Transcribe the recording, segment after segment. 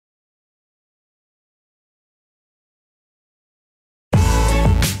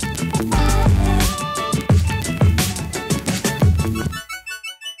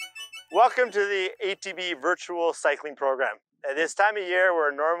Welcome to the ATB virtual cycling program. At this time of year, we're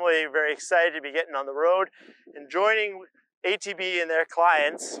normally very excited to be getting on the road and joining ATB and their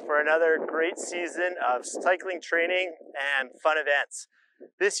clients for another great season of cycling training and fun events.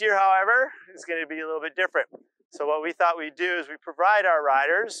 This year, however, is going to be a little bit different. So what we thought we'd do is we provide our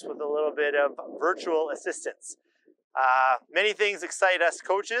riders with a little bit of virtual assistance. Many things excite us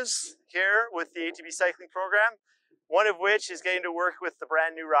coaches here with the ATB cycling program. One of which is getting to work with the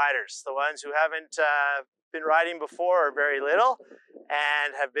brand new riders, the ones who haven't been riding before or very little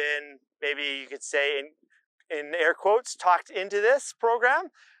and have been, maybe you could say in air quotes, talked into this program.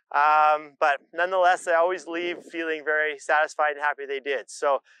 But nonetheless, they always leave feeling very satisfied and happy they did.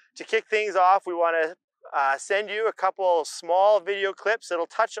 So to kick things off, we want to send you a couple small video clips that'll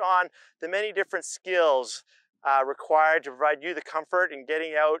touch on the many different skills required to provide you the comfort in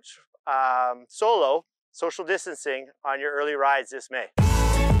getting out solo, social distancing on your early rides this May.